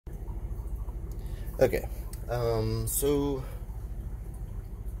Okay, so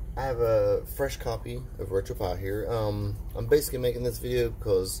I have a fresh copy of retropie here. I'm basically making this video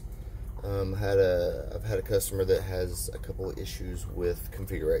because I've had a customer that has a couple of issues with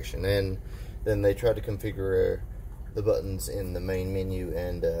configuration, and then they tried to configure the buttons in the main menu,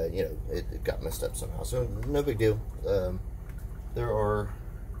 and you know, it got messed up somehow. So no big deal. There are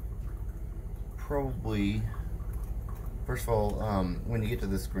probably, first of all, when you get to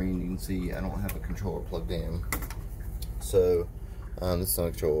this screen, you can see I don't have a controller plugged in. So this is not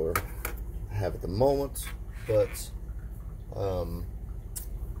a controller I have at the moment, but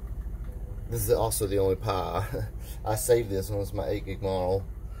this is also the only Pi. I saved this one. It's my 8 gig model,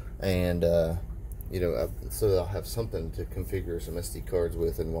 and you know, so I'll have something to configure some SD cards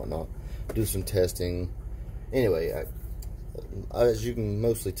with and whatnot, do some testing. Anyway, as you can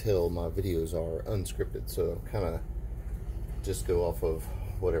mostly tell, my videos are unscripted, so I kind of just go off of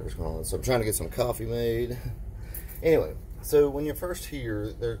whatever's going on. So I'm trying to get some coffee made. Anyway, so when you're first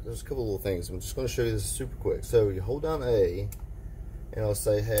here, there's a couple little things. I'm just going to show you this super quick. So you hold down A, and it'll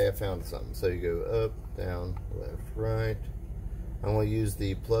say, hey, I found something. So you go up, down, left, right. I'm going to use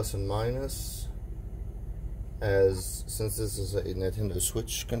the plus and minus, as since this is a Nintendo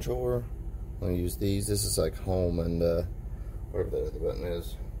Switch controller, I'm going to use these. This is like home and whatever that other button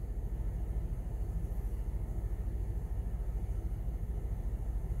is.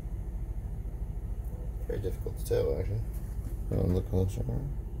 Very difficult to tell, actually. Look closer.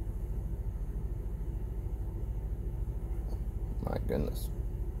 My goodness.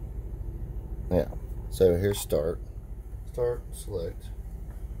 Yeah. So here's start. Start, select,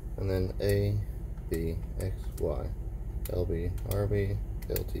 and then A, B, X, Y, LB, RB,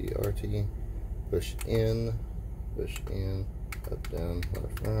 LT, RT, push in, up, down,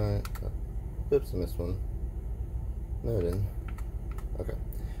 left, right, up. Oops, I missed one. No, I didn't. Okay.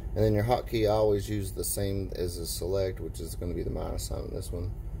 And then your hotkey, I always use the same as a select, which is going to be the minus sign on this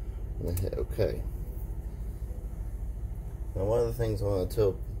one. And then hit OK. Now, one of the things I want to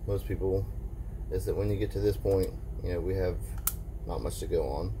tell most people is that when you get to this point, you know, we have not much to go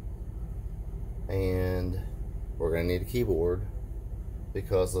on. And we're going to need a keyboard,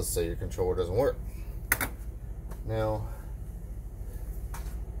 because let's say your controller doesn't work. Now,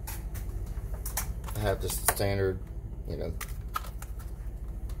 I have just the standard, you know,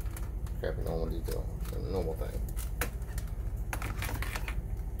 crappy normal detail, a normal thing.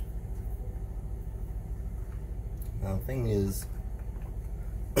 Now the thing is,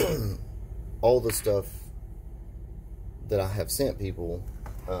 all the stuff that I have sent people,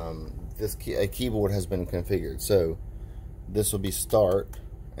 a keyboard has been configured. So this will be start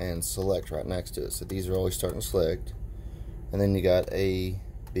and select right next to it. So these are always start and select, and then you got A,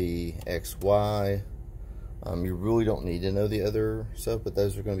 B, X, Y. You really don't need to know the other stuff, but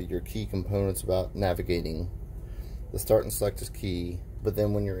those are going to be your key components about navigating. The start and select is key, but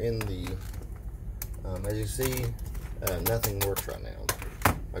then when you're in the, as you see, nothing works right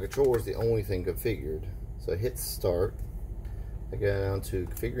now. My controller is the only thing configured. So I hit start, I go down to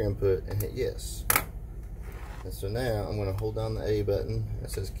configure input and hit yes. And so now I'm going to hold down the A button that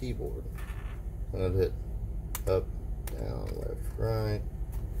says keyboard. I'm going to hit up, down, left, right.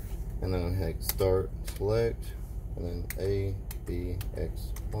 And then I'm going to hit start, select, and then A, B,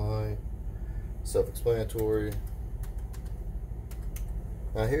 X, Y. Self-explanatory.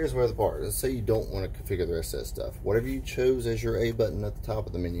 Now here's where the part. Let's say you don't want to configure the rest of that stuff. Whatever you chose as your A button at the top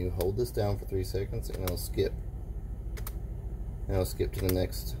of the menu, hold this down for 3 seconds and it'll skip. And I'll skip to the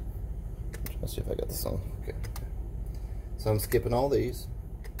next. Let's see if I got this on. Okay. So I'm skipping all these.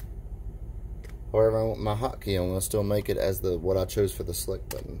 However, I want my hotkey, I'm going to still make it as the what I chose for the select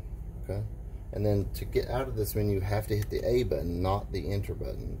button. Okay, and then to get out of this menu, you have to hit the A button, not the enter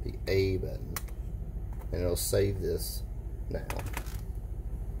button, the A button, and it'll save this now.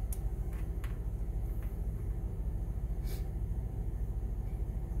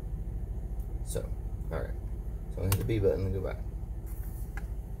 So, alright, so I'm going to hit the B button and go back.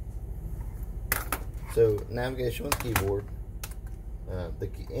 So, navigation with the keyboard, the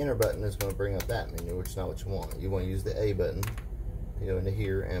enter button is going to bring up that menu, which is not what you want. You want to use the A button to go into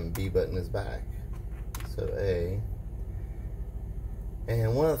here, and B button is back. So A.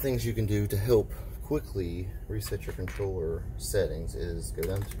 And one of the things you can do to help quickly reset your controller settings is go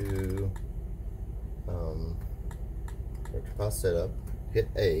down to retropie setup, hit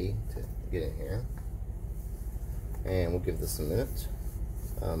A to get in here, and we'll give this a minute.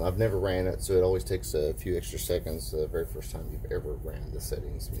 I've never ran it, so it always takes a few extra seconds the very first time you've ever ran the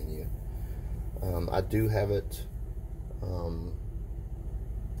settings menu. I do have it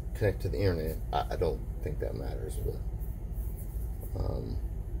connect to the internet. I don't think that matters, but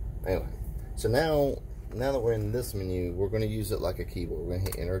anyway. So now that we're in this menu, we're going to use it like a keyboard. We're going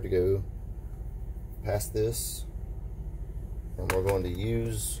to hit enter to go past this, and we're going to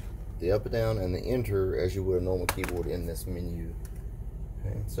use the up and down and the enter as you would a normal keyboard in this menu.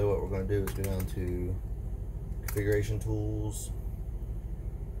 Okay, so what we're going to do is go down to configuration tools,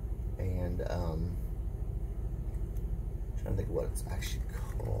 and I'm trying to think of what it's actually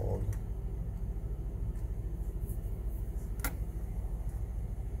called.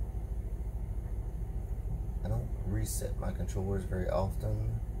 I don't reset my controllers very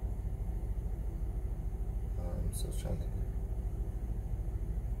often, so I was trying to think.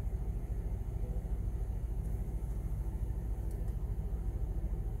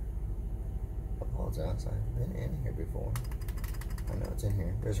 Apologize, I've been in here before. I know it's in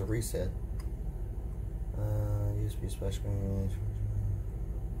here. There's a reset. USB splash screen.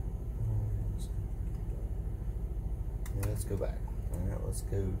 Yeah, let's go back. Alright, let's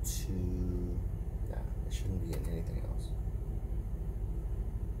go to. Nah, it shouldn't be in anything else.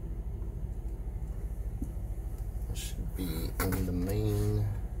 It should be in the main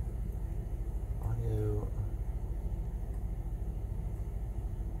audio.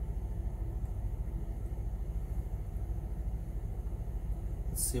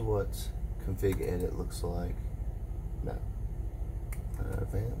 Let's see what config edit looks like. No.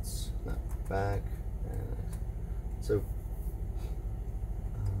 Advance. No. Back. So.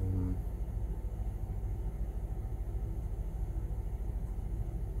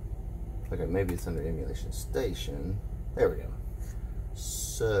 Okay, maybe it's under emulation station. There we go.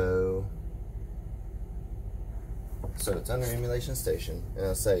 So it's under emulation station, and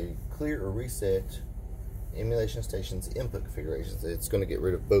I say clear or reset emulation station's input configurations. It's going to get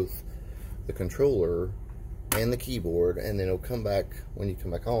rid of both the controller and the keyboard, and then it'll come back when you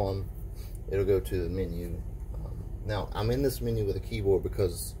come back on. It'll go to the menu. Now I'm in this menu with a keyboard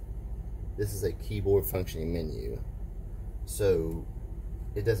because this is a keyboard functioning menu, so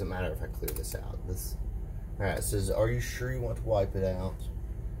it doesn't matter if I clear this out. Alright, it says, are you sure you want to wipe it out?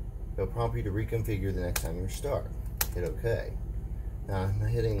 It'll prompt you to reconfigure the next time you restart. Hit OK. Now I'm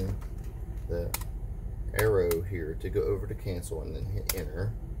hitting the arrow here to go over to cancel and then hit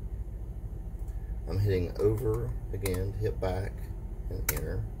enter. I'm hitting over again to hit back and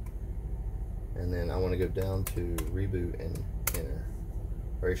enter. And then I want to go down to reboot and enter.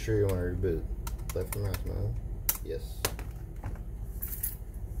 Are you sure you want to reboot? Left and right mode? Yes.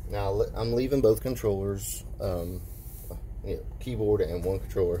 Now I'm leaving both controllers, keyboard and one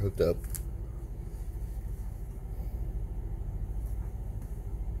controller hooked up.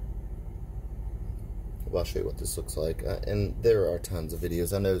 Well, I'll show you what this looks like. And there are tons of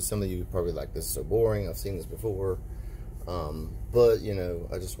videos. I know some of you probably like this is so boring. I've seen this before. But, you know,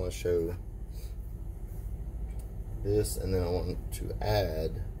 I just want to show this, and then I want to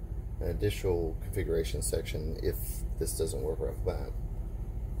add an additional configuration section if this doesn't work right off the bat.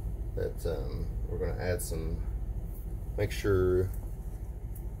 But we're going to add some, make sure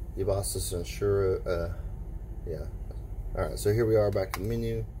the boss is ensure, yeah. Alright, so here we are back in the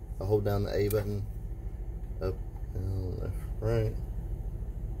menu. I'll hold down the A button, up, down, left, right,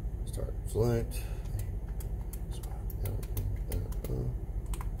 start, select, down,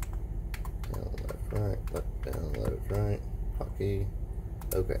 left, right, up, down, left, right, hotkey,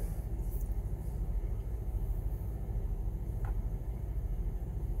 okay.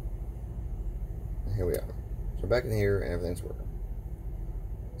 Here we are. So back in here and everything's working.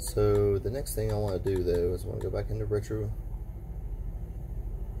 So the next thing I want to do though is I want to go back into retro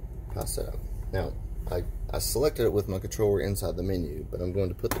setup. Now I selected it with my controller inside the menu, but I'm going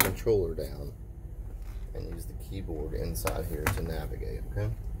to put the controller down and use the keyboard inside here to navigate. Okay.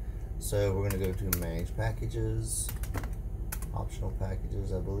 So we're going to go to manage packages, optional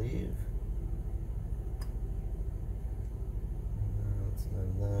packages, I believe. It's none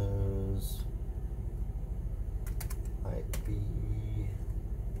of those. Might be,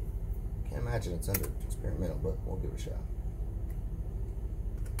 can't imagine it's under experimental, but we'll give it a shot.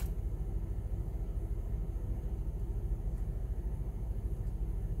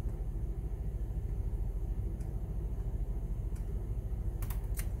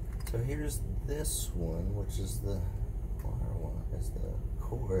 So here's this one, which is the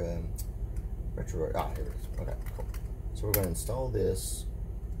core retro. Here it is. Okay, cool. So we're going to install this.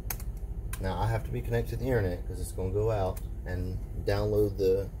 Now I have to be connected to the internet because it's going to go out and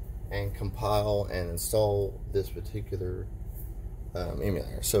download and compile and install this particular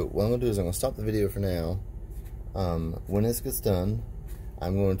emulator. So what I'm going to do is I'm going to stop the video for now. When this gets done,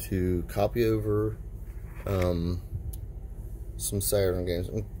 I'm going to copy over some Saturn games.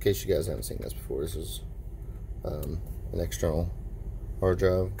 In case you guys haven't seen this before, this is an external hard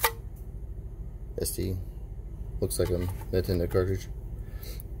drive. SD. Looks like a Nintendo cartridge.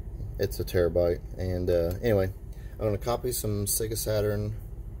 It's a terabyte. And anyway, I'm going to copy some Sega Saturn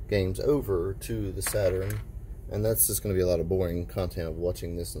games over to the Saturn, and that's just going to be a lot of boring content of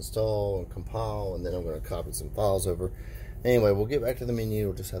watching this install and compile, and then I'm going to copy some files over. Anyway, we'll get back to the menu.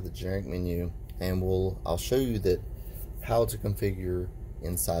 We'll just have the generic menu, and I'll show you that how to configure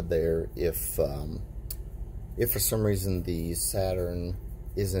inside there if for some reason the Saturn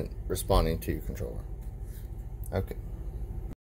isn't responding to your controller. Okay.